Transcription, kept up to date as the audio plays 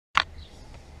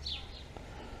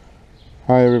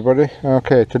Hi everybody.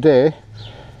 Okay, today,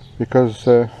 because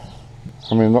I'm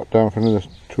in lockdown for another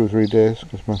 2 or 3 days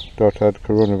because my daughter had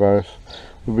coronavirus,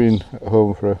 we've been at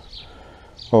home for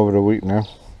over a week now.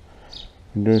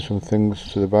 Been doing some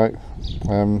things to the bike.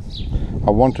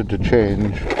 I wanted to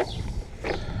change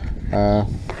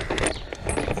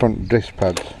front disc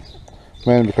pads,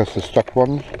 mainly because they're stock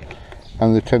ones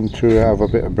and they tend to have a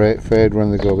bit of brake fade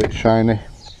when they go a bit shiny,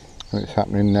 and it's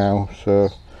happening now, so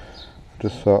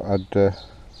just thought I'd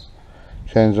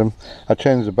change them. I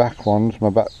changed the back ones, my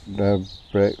back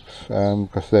brakes,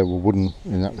 because they were wooden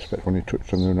in that respect. When you touch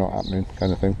them they're not happening,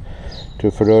 kind of thing, to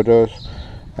Ferodos.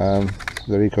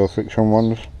 They're eco friction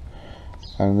ones,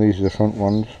 and these are the front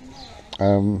ones.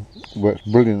 Works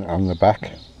brilliant on the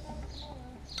back.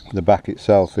 The back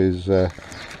itself is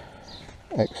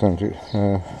excellent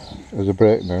as a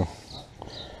brake now.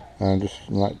 Just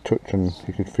like touch and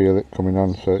you can feel it coming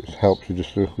on, so it helps you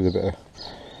just with a bit of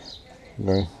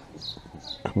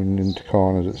coming into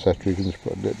corners, etc. You can just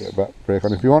put a little bit of back brake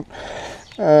on if you want,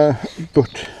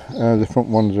 but the front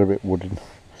ones are a bit wooden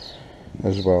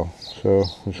as well, so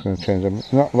I'm just going to change them.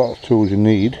 Not a lot of tools you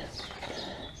need.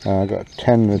 I've got a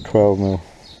 10 and a 12mm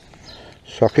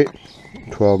socket,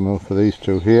 12mm for these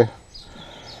two here.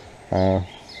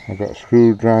 I've got a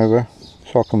screwdriver.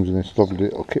 This all comes in this lovely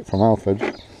little kit from Alfred's,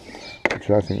 which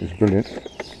I think is brilliant,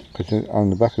 because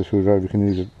on the back of the screwdriver you can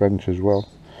use a wrench as well.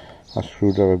 That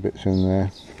screwdriver bits in there,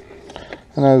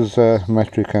 and there's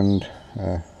metric and is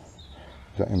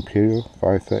that Imperial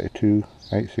 532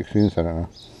 8/16, I don't know.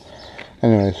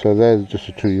 Anyway, so there's just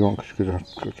the two you want, because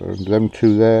you've got them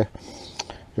two there.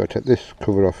 You've got to take this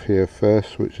cover off here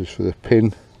first, which is for the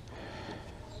pin.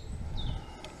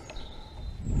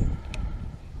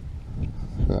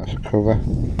 So that's a cover.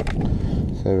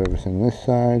 Save everything this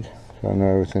side, so I know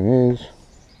everything is.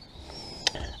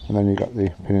 And then you've got the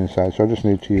pin inside, so I just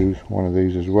need to use one of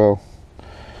these as well.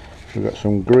 We've got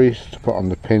some grease to put on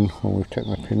the pin when we've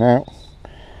taken the pin out,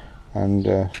 and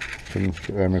some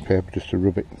emery paper just to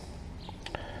rub it.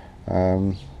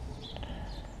 I've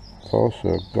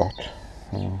also got,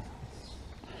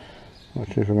 not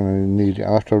sure if I'm going to need it.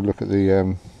 I'll have to have a look at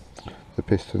the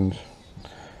pistons,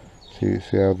 see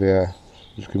how they are.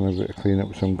 Just give them a bit of clean up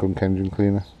with some gunk engine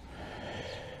cleaner.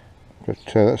 But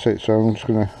that's it, so I'm just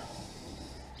going to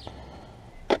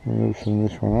remove some of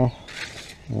this one off.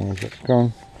 Where's that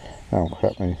gone? Oh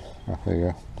crap me. Oh, there you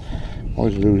go.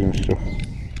 Always losing stuff.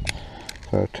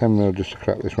 So 10mm just to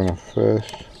crack this one off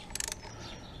first.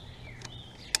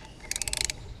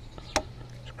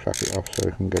 Just crack it off so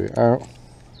we can get it out.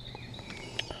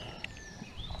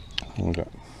 And we've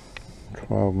got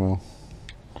 12mm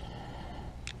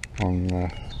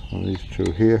on these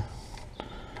two here.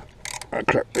 I'll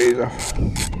crack these off.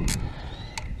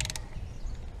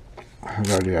 I've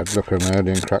already had a look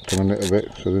already and cracked them a little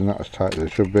bit, so they're not as tight as they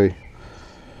should be.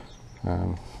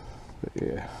 But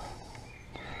yeah.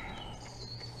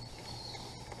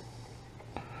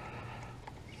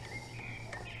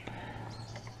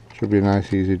 Should be a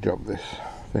nice easy job this,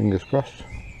 fingers crossed.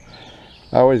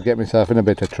 I always get myself in a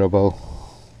bit of trouble.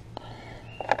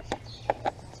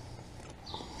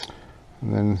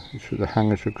 And then the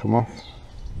hanger should come off.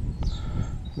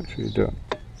 Make sure you don't.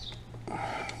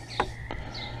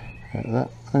 Like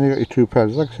that. And you got your two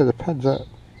pads. Like I said, the pads aren't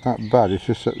that bad, it's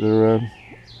just that they're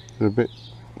a bit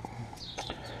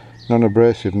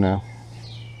non-abrasive now.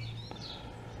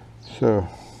 So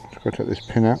just got to take this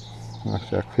pin out. Like I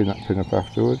say, I'll clean that pin up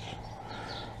afterwards.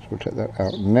 So we'll take that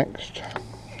out next.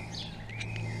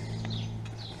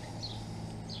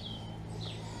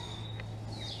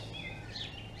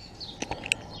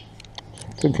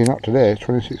 Thinking not today, it's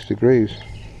 26 degrees.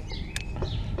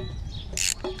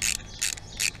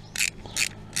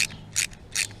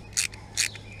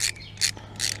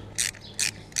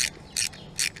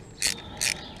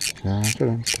 Dun,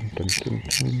 dun, dun, dun,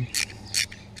 dun.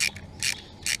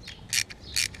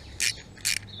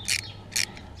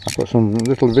 I put some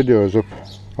little videos up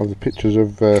of the pictures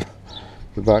of the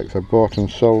bikes I bought and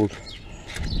sold.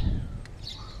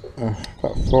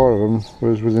 About 4 of them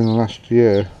was within the last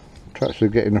year to actually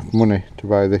get enough money to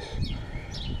buy this.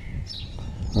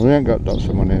 And we ain't got lots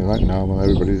of money like normal,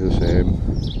 everybody's the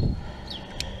same.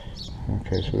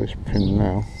 Okay, so this pin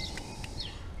now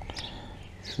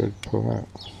should pull out.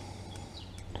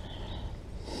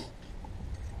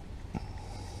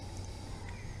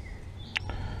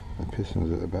 The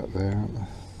pistons at the back there, aren't they?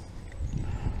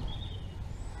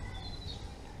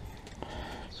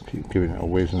 Just keep giving it a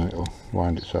whiz and it'll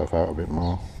wind itself out a bit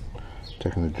more.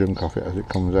 Taking the junk off it as it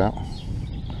comes out.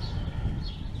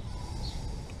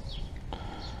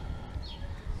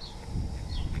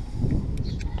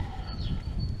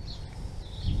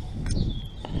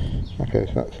 Okay,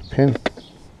 so that's the pin.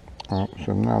 Right,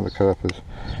 so now the calipers,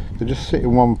 they just sit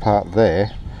in one part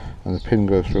there, and the pin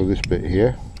goes through this bit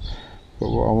here. But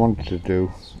what I wanted to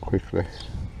do quickly,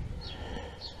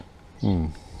 take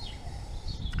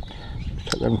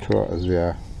them two out as they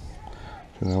are,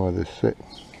 to know where they sit.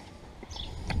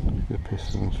 The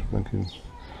pistons, blinking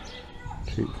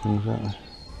cheap things, aren't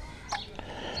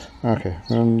they? Okay,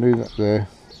 I'm going to leave that there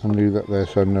and leave that there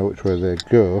so I know which way they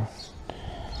go.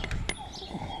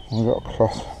 I've got a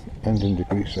cloth engine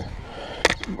degreaser.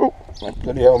 Oh, my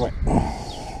bloody helmet.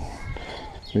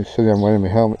 You see I'm wearing my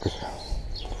helmet because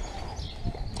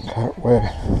I can't wear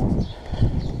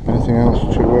anything else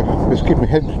to just keep my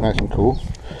head nice and cool.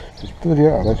 It's bloody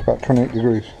hot, it's about 28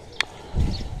 degrees.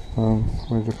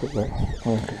 Where did I put that?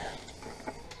 Okay.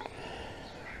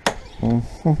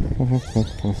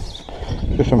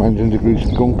 Just some engine degrees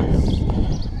gunk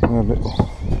and a little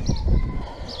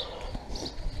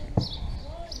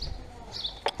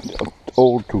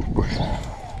old toothbrush.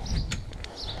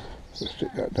 So stick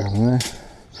that down there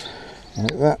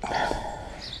like that.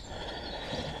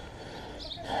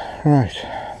 Right,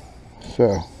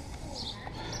 so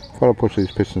before I push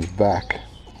these pistons back,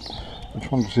 I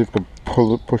just want to see if I can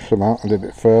push them out a little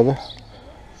bit further.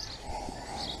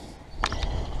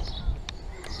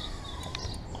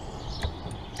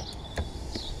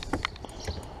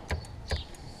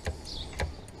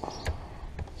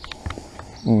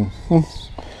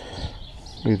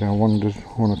 You know, one does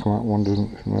want to come out, one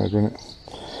doesn't. It's murder, isn't it?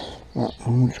 Right,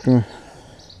 I'm just going to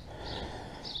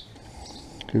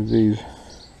give these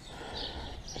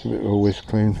just a bit of a whisk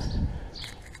clean.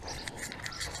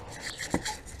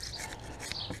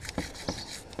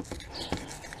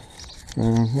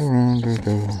 Around the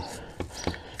door.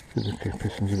 Give the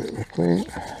pistons a bit of a clean.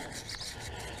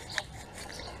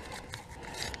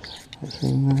 That's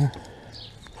in there.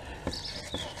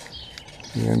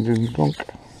 The engine's gunk.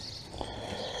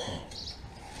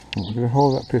 I'm going to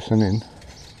hold that piston in.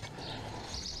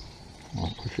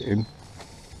 I'll push it in.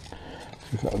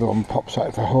 See if that other one pops out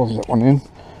if I hold that one in.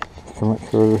 To make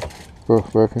sure they're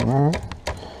both working right.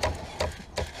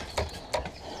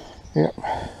 Yep.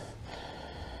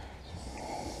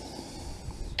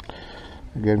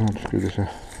 Again, I'll just give this a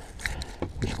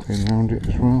clean around it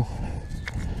as well.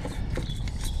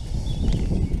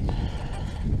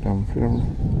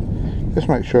 Just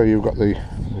make sure you've got the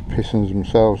pistons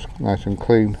themselves nice and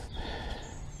clean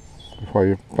before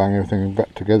you bang everything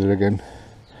back together again.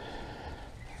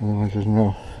 Otherwise there's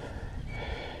no,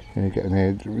 you get an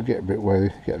edge, you get a bit where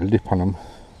you get a lip on them.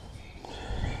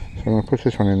 So I'm going to push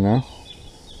this one in now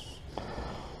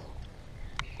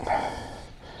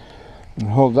and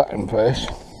hold that in place.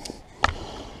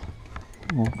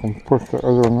 I can push the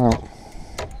other one out.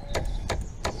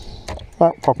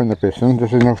 Without popping the piston,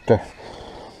 just enough to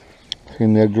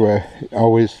in the edge where it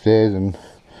always stays and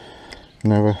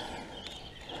never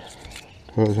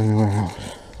goes anywhere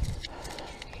else.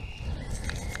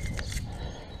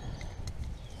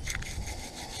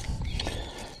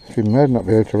 It may not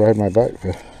be able to ride my bike for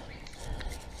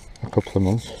a couple of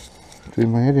months,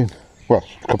 doing my head in. Well,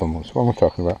 a couple of months, what am I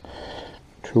talking about?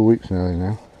 2 weeks nearly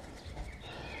now.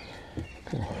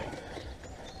 Okay.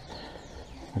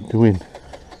 I'm doing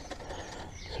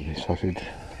silly sausage.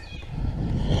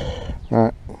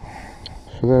 Right,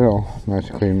 so they're all nice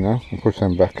and clean now. I'll push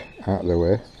them back out of the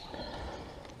way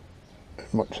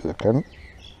as much as I can,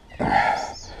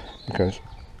 because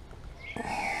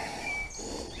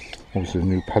obviously the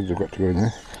new pads have got to go in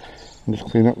there, and just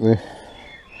clean up the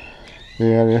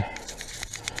area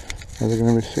where they're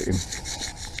going to be sitting.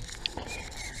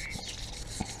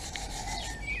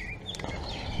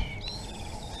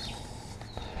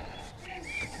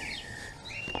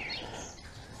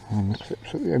 And the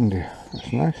clips at the end here,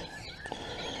 that's nice.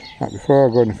 Right, before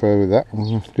I go any further with that, I'm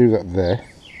going to leave that there.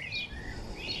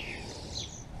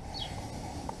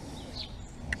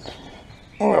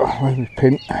 Oh, where's my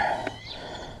pin?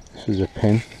 This is a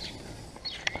pin.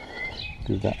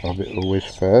 Give that a bit of a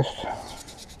whisk first, so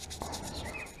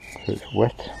it's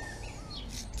wet.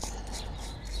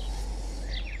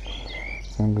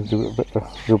 I'm going to do a bit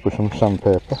of rub with some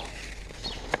sandpaper.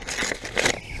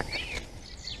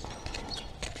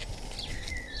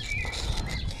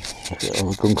 Get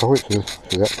all the gunk off it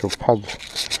so the actual pads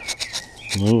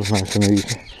move nice and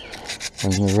easy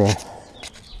when they're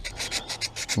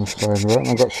sliding about. And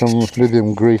I've got some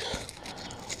lithium grease,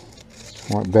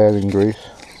 like bearing grease,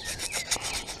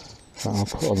 that I'll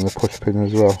put on the push pin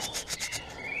as well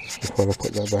before I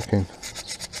put that back in.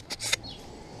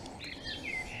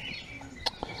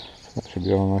 That should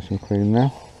be all nice and clean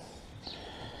now.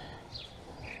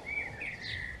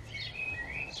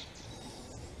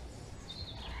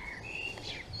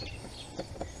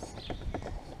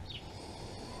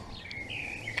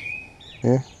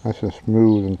 nice and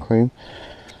smooth and clean.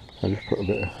 So I just put a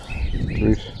bit of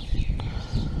grease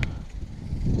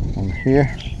on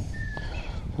here.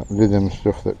 That rhythm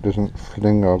stuff that doesn't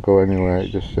fling or go anywhere,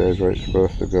 it just stays where it's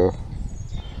supposed to go.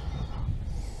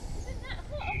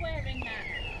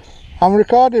 I'm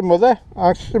recording, Mother.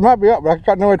 It might be up, but I've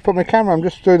got nowhere to put my camera. I'm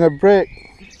just doing a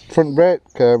front brake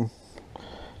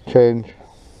change.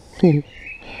 Isn't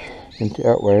it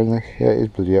out wearing this? Yeah, it is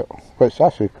bloody up. But it's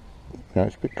actually,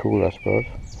 it's a bit cool, I suppose.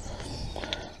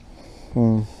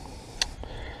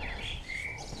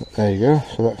 There you go,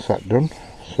 so that's that done.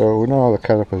 So we know all the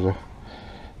calipers are,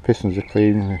 pistons are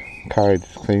clean, the carriage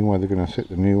is clean where they're going to sit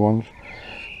the new ones.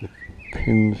 The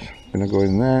pins are going to go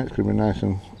in there, it's going to be nice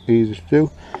and easy to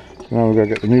do. So now we're going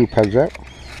to get the new pads out.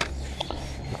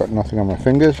 I've got nothing on my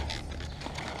fingers.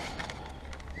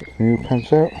 Get the new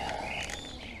pads out.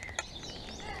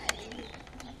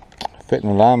 Fitting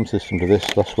an alarm system to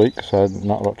this last week, so I had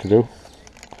not a lot to do.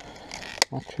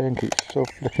 My chain keeps so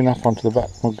flicking off onto the back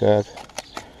mudguard.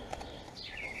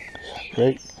 It's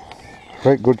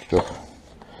great good stuff.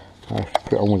 I have to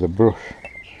put it on with a brush.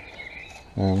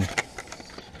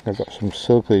 I've got some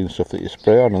silky stuff that you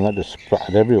spray on and that just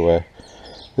splattered everywhere.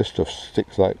 This stuff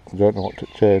sticks like I don't know what to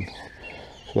chain.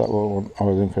 So that one I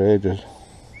was in for ages.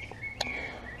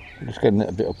 I'm just getting it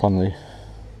a bit up on the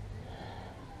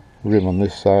rim on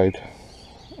this side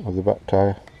of the back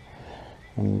tyre.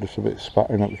 And just a bit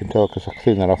spattering up, you can tell because I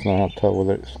cleaned that off and I'll tell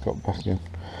whether it's got back in.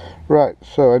 Right,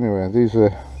 so anyway, these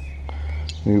are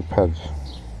new pads.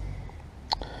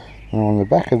 Now on the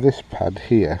back of this pad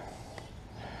here,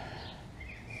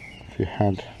 if you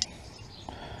had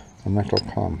a metal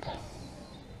clamp,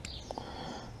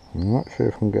 I'm not sure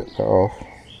if I can get that off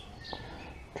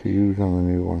to use on the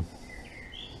new one.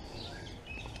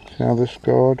 See how they're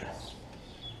scored?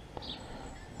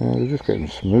 Yeah, they're just getting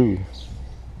smooth.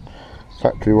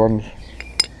 Factory ones.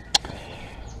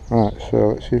 Right, so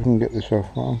let's see if we can get this off.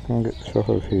 Well, I'm going to get this off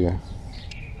of here.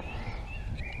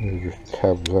 There's just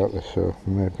tabs out there, so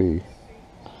maybe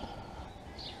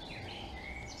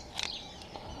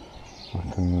I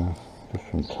can just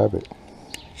untab it.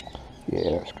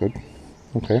 Yeah, that's good.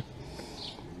 Okay.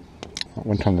 That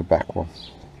went on the back one.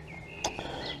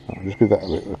 I'll just give that a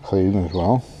bit of a clean as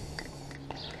well.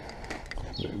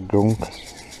 A bit of gunk.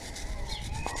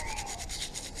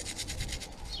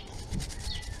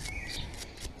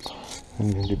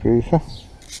 Engine degreaser.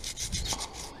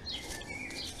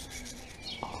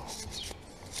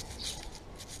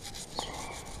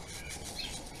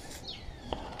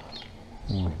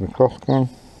 There's my cross gun.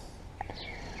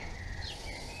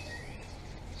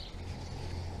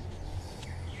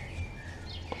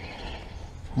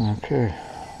 Okay,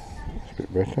 that's a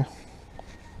bit better.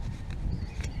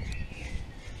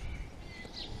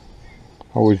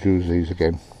 I always use these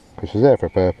again because they're there for a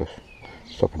purpose.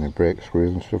 Stopping the brake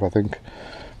screws and stuff, I think,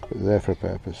 but they're there for a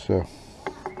purpose. So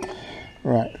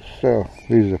right, so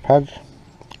these are the pads,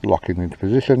 locking into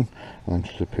position, and then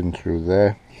just a pin through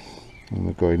there, and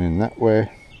they're going in that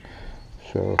way.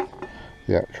 So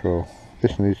the actual,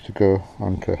 this needs to go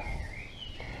onto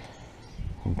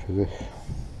this.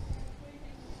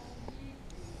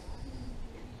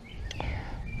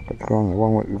 Got to go on the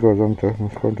one that goes onto,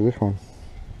 must go onto this one.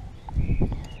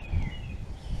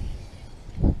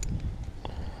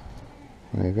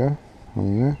 There you go,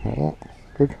 on there, like that,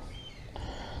 good.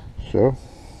 So,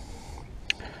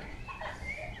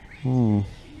 turn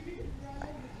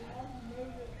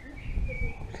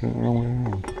it the wrong way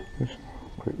around. Just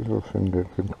quick little thing to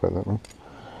think about that one.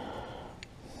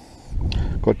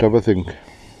 Got to have a think.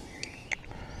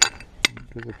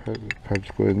 Do the pads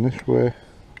go in this way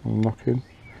and lock in?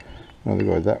 No, they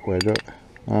go that way, don't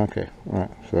they? Okay,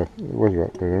 right, so it was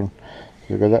right way around.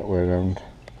 So they go that way around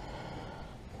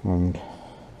and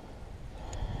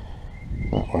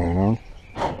that way around.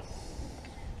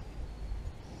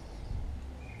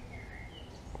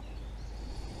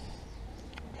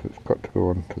 So it's got to go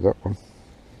on to that one.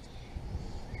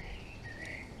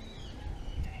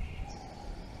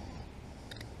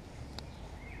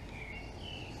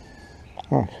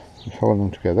 Right, let's hold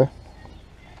them together.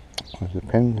 There's the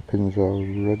pin, the pin's all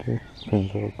ready, the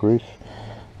pin's all greased.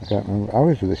 I can't remember, I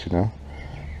always do this, you know.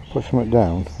 Put something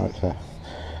down, right there.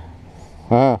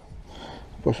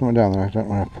 Put something down there, I don't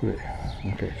know where I put it.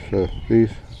 Okay, so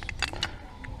these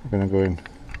are going to go in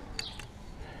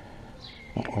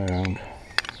that way around.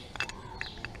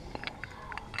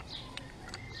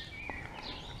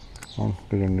 One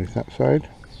goes underneath that side,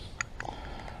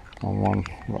 and one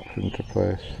locks into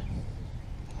place.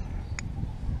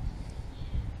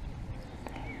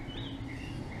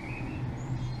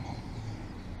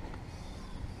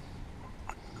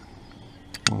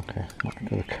 Okay,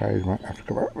 the cage might have to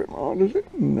come out a bit more, does it?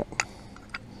 No.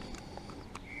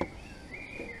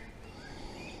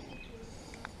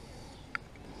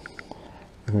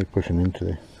 I'm really pushing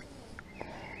into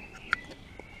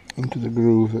the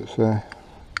groove that's there.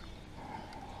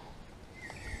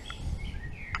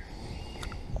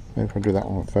 Maybe if I do that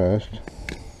one first.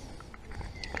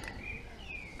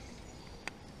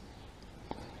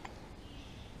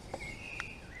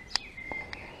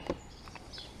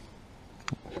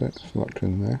 That's it, it's locked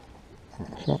in there.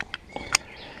 That's that.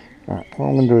 Right, what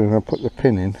I'm going to do is I'm going to put the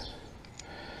pin in,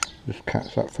 just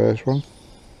catch that first one.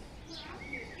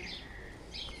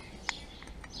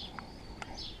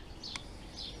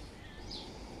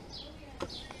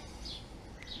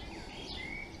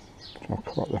 So I've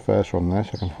caught the first one there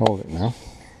so I can hold it now.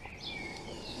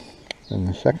 Then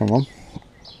the second one,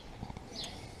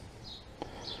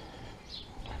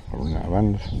 I'll run out of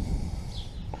hands.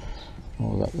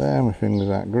 Hold that there, my fingers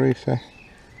aren't greasy.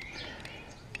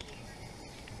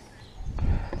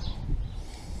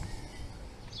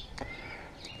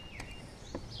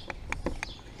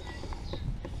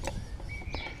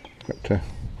 Got to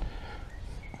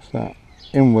start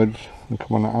inwards and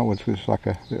come on outwards, because it's like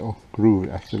a little groove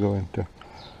it has to go into.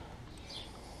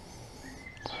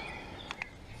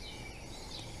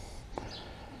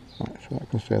 Right, so that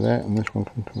can stay there and this one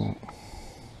can come out.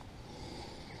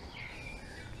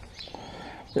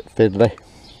 Bit fiddly.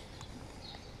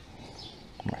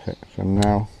 That's it. So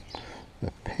now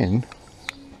the pin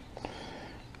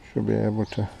should be able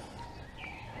to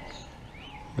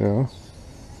go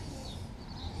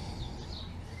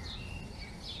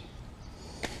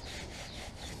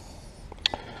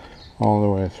all the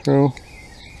way through,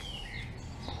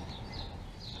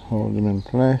 hold them in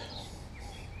place.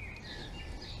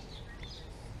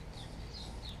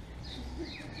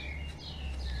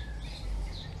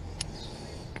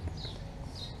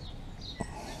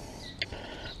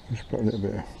 Just put a little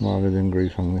bit more than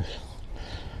grease on this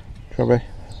chubby.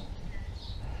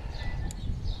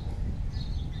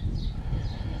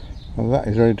 And that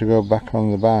is ready to go back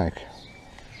on the bike.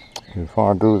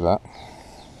 Before I do that,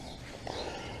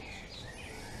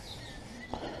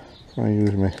 I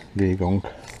use my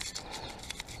degunk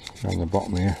on the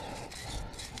bottom here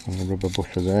and the rubber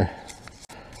busher there.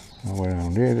 I'll go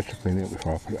around here just to clean it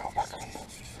before I put it all back on.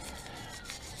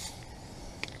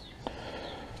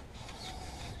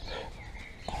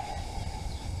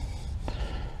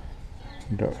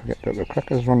 Don't forget to put the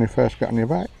crackers when you first get on your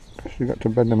bike, because you've got to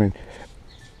bend them in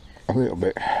a little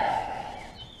bit.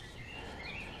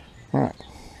 Right,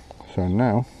 so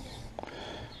now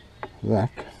that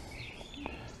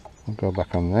I'll go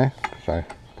back on there, because I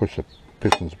push the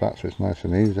pistons back so it's nice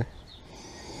and easy.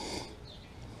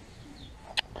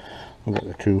 I'll get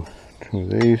the two of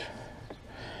these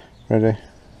ready.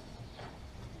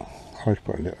 I always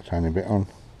put a little tiny bit on,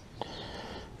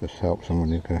 just helps them when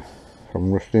you go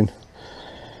from rusting,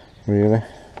 really,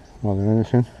 more than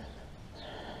anything.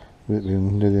 With the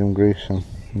lithium grease and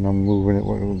I'm moving it,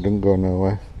 it doesn't go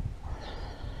nowhere.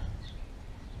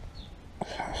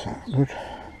 That's that good.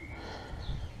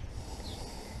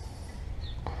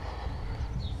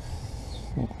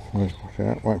 Let's wash it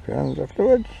out, wipe your hands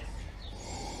afterwards.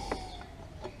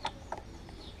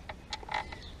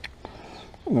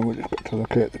 And then we just got to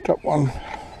locate the top one.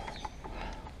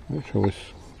 Make sure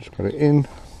we've just got it in.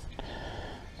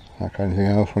 Like anything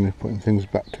else, when you're putting things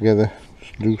back together,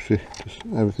 just loosey, just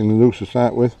everything loose to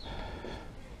start with,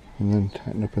 and then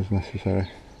tighten up as necessary.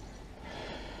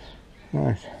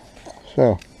 Right,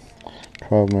 so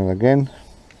 12mm again,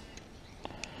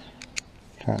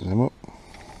 tighten them up.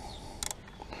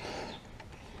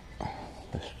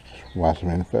 Let's just waz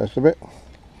them in first a bit.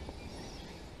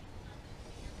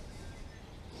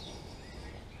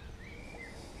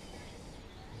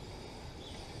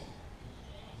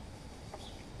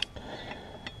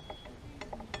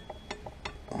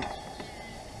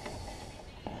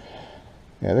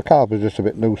 Yeah, the carb is just a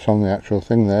bit loose on the actual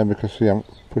thing there because you haven't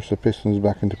pushed the pistons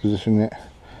back into position yet.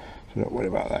 So don't worry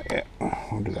about that yet.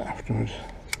 We'll do that afterwards.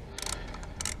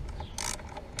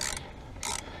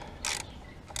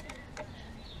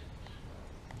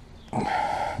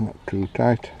 Not too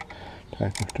tight.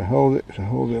 Tight enough to hold it. It's a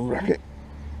holding bracket.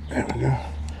 There we go.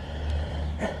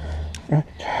 Right.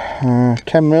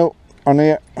 10mm on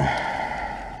here.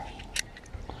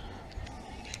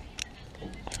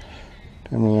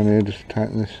 10mm on here, just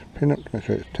tighten this pin up to make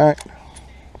sure it's tight.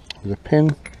 With a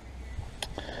pin.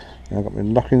 And I've got my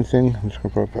locking thing. I'm just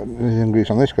going to put lithium grease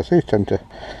on this because these tend to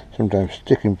sometimes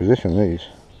stick in position, these.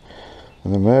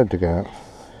 And they're made to go out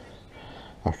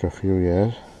after a few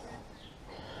years.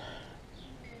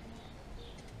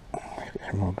 Let's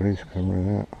get some more grease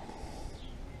coming out.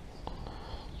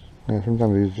 Yeah,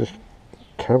 sometimes these are just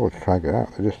terrible to try to get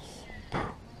out. They're just...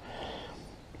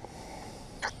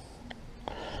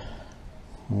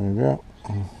 There we go.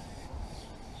 Try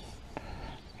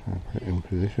and put it in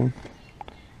position.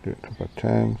 Do it a couple of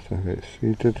times so get it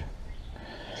seated.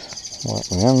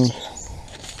 Wipe my hands.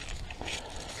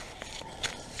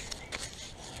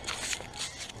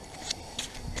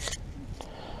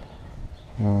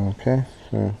 Okay,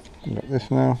 so I've got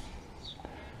this now.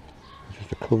 It's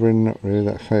just a covering, not really.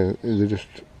 That's how they just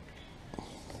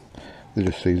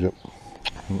seize up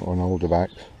on older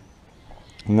bikes,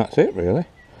 and that's it really.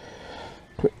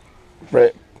 Quick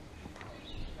break.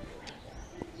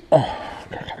 Oh,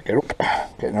 I can't get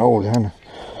up. Getting old, aren't I?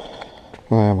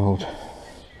 Well, I am old.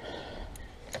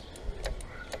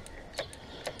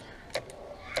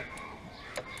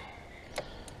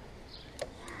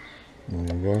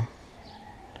 There you go.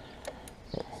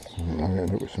 I'm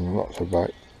getting up with some lots of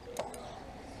bite.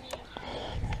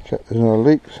 Check there's no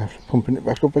leaks after pumping it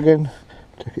back up again.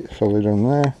 Check it's solid on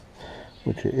there,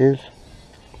 which it is.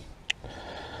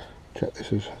 Check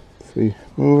this is free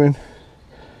moving,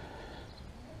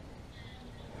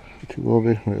 which it will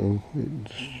be. It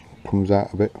just comes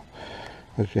out a bit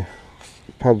as your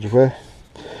pads away.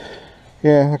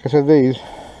 Yeah, like I said, these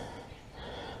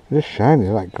are just shiny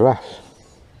like glass.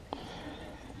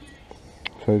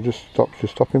 So it just stops your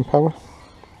stopping power,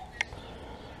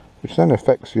 which then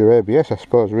affects your ABS, I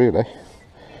suppose, really,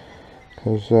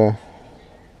 because the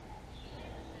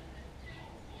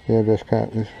ABS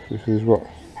can't, this is what,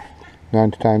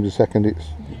 90 times a second it's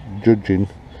judging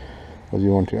whether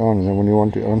you want it on, and then when you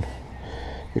want it on,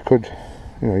 you could,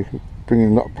 you can bring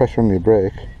in a lot of pressure on your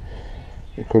brake,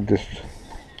 it could just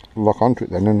lock onto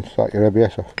it then and start your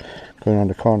ABS off going around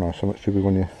the corner or something stupid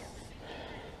when you're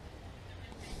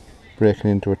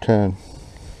braking into a turn.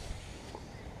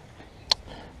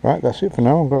 Right, that's it for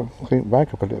now. I'm going to clean the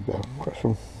bike up a little bit. I've got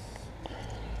some.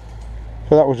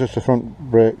 So that was just the front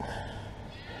brake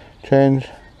change,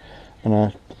 and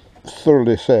I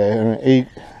thoroughly say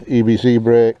EBC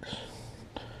brakes,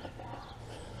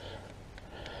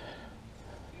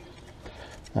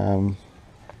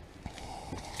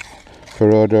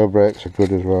 Ferodo brakes are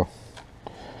good as well.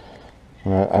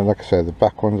 And like I said, the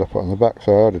back ones I put on the back,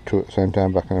 so I ordered two at the same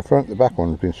time, back and the front. The back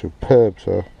one's been superb,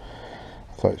 so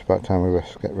I thought it's about time we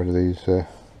best get rid of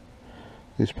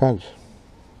these pads.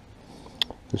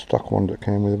 The stock one that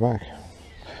came with the bike.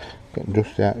 Getting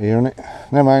dusty out here on it.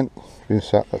 Never mind, it's been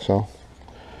sat, that's all.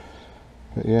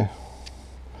 But yeah,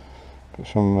 got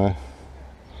some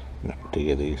not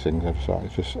dear these things. I've thought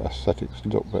it's just aesthetics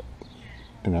look, but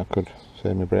I could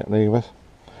save my brake levers.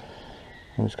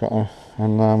 And it's got a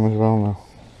hand arm as well now.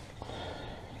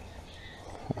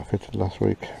 I fitted last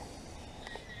week.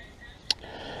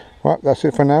 Right, that's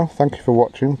it for now. Thank you for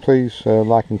watching. Please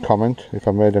like and comment. If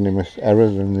I made any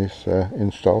errors in this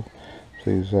install,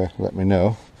 please let me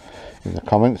know in the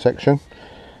comment section.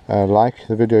 Like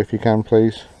the video if you can,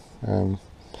 please.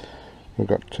 We've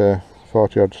got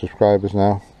 40 odd subscribers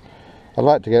now. I'd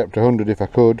like to get up to 100 if I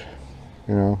could.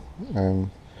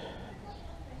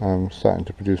 I'm starting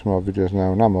to produce more videos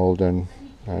now, and I'm old and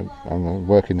I'm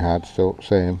working hard still,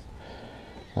 same.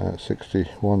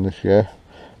 61 this year,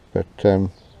 but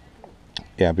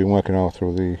yeah, I've been working all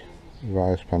through the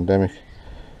virus pandemic,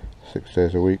 6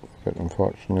 days a week, but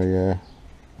unfortunately,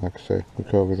 like I say, with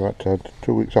COVID, I had to have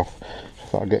 2 weeks off, so I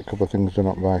thought I'd get a couple of things done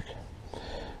on bike.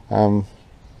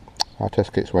 Our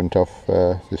test kits went off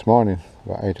this morning,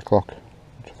 about 8 o'clock,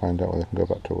 to find out whether I can go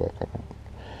back to work or not,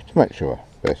 to make sure,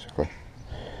 basically.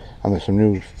 And there's some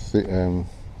new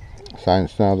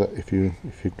science now that if you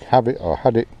have it or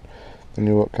had it, then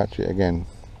you won't catch it again.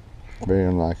 Very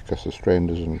unlikely, because the strain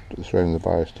of the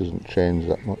virus doesn't change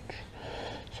that much.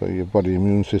 So your body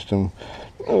immune system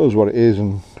knows what it is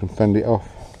and can fend it off.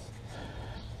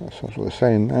 That's what they're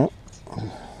saying now,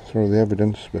 through the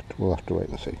evidence, but we'll have to wait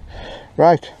and see.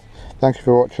 Right, thank you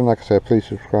for watching. Like I say, please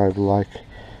subscribe, like,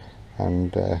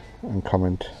 and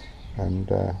comment, and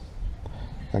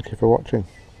thank you for watching.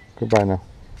 Goodbye now.